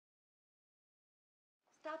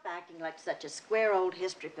Stop acting like such a square old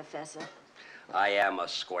history professor. I am a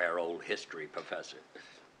square old history professor.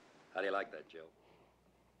 How do you like that, Joe?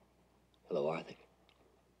 Hello, Arthur.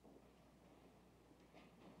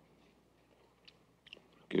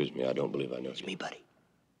 Excuse me, I don't believe I know you. It's me, buddy.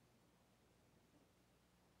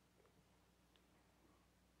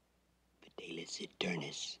 Fidelis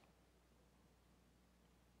Eternus.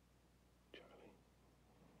 Charlie.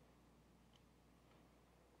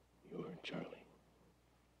 You're Charlie.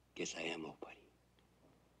 Guess I am, old buddy.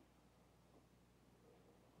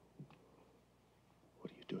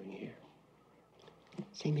 What are you doing here?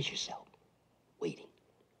 Same as yourself. Waiting.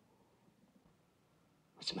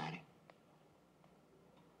 What's the matter?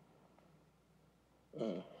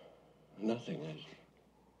 Nothing.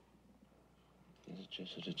 It's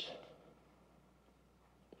just that it's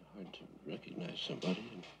hard to recognize somebody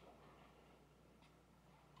and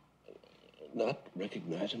not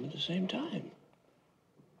recognize them at the same time.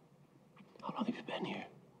 How long have you been here?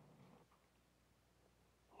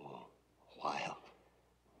 Oh, a while.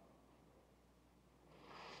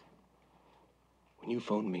 When you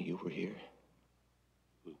phoned me, you were here.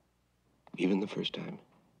 Even the first time.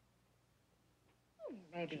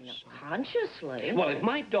 Maybe not consciously. Well, if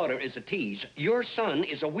my daughter is a tease, your son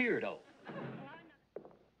is a weirdo.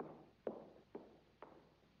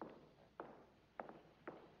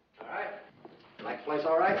 All right. Like the place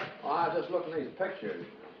all right? Oh, I was just looking at these pictures.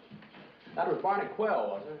 That was Barney Quill,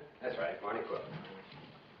 wasn't it? That's right, Barney Quill.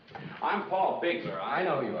 I'm Paul Bigler. I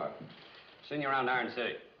know who you are. Seen you around Iron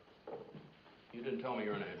City. You didn't tell me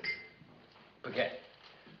your name. Paquette.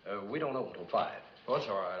 We don't open till 5. Oh, it's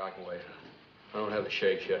all right. I can wait. I don't have the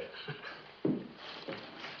shakes yet.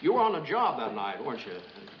 You were on the job that night, weren't you?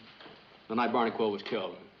 The night Barney Quill was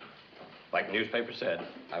killed. Like the newspaper said,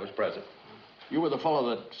 I was present. You were the fellow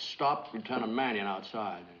that stopped Lieutenant Mannion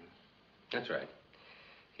outside. That's right.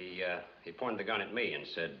 He pointed the gun at me and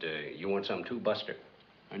said, you want some too, Buster?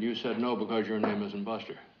 And you said no because your name isn't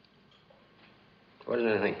Buster. Wasn't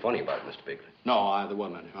anything funny about it, Mr. Bigler. No, there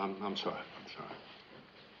wasn't any. I'm sorry. I'm sorry.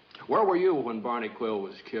 Where were you when Barney Quill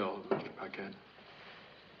was killed, Mr. Paquette?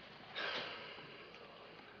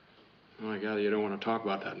 Well, I gather you don't want to talk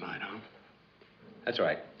about that night, huh? That's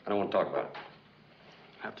right. I don't want to talk about it.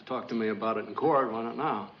 Have to talk to me about it in court. Why not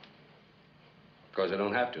now? Because I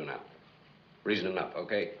don't have to now. Reason enough,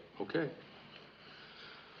 okay? Okay.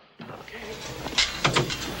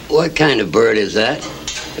 What kind of bird is that?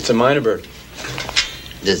 It's a minor bird.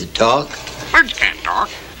 Does it talk? Birds can't talk.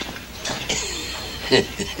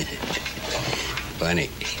 Funny.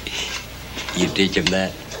 You teach him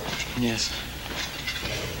that? Yes.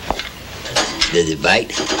 Does it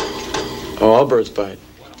bite? Oh, all birds bite.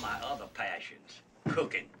 One of my other passions,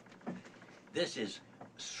 cooking. This is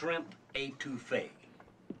shrimp étouffée.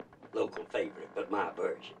 Local favorite, but my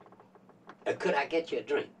version. Could I get you a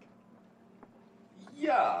drink?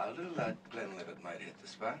 Yeah, a little that Glenlivet might hit the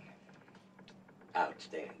spot.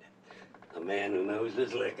 Outstanding. A man who knows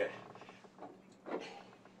his liquor.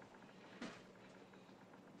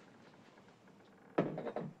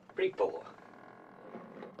 Pretty poor.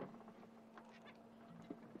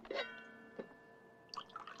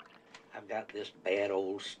 I've got this bad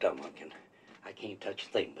old stomach, and I can't touch a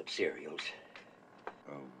thing but cereals.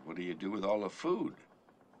 What do you do with all the food?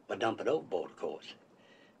 But dump it overboard, of course.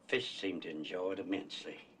 Fish seem to enjoy it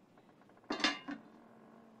immensely.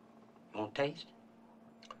 Want to taste?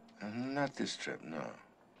 Not this trip, no.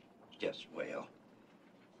 Just, well,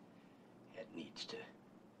 it needs to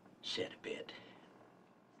set a bit.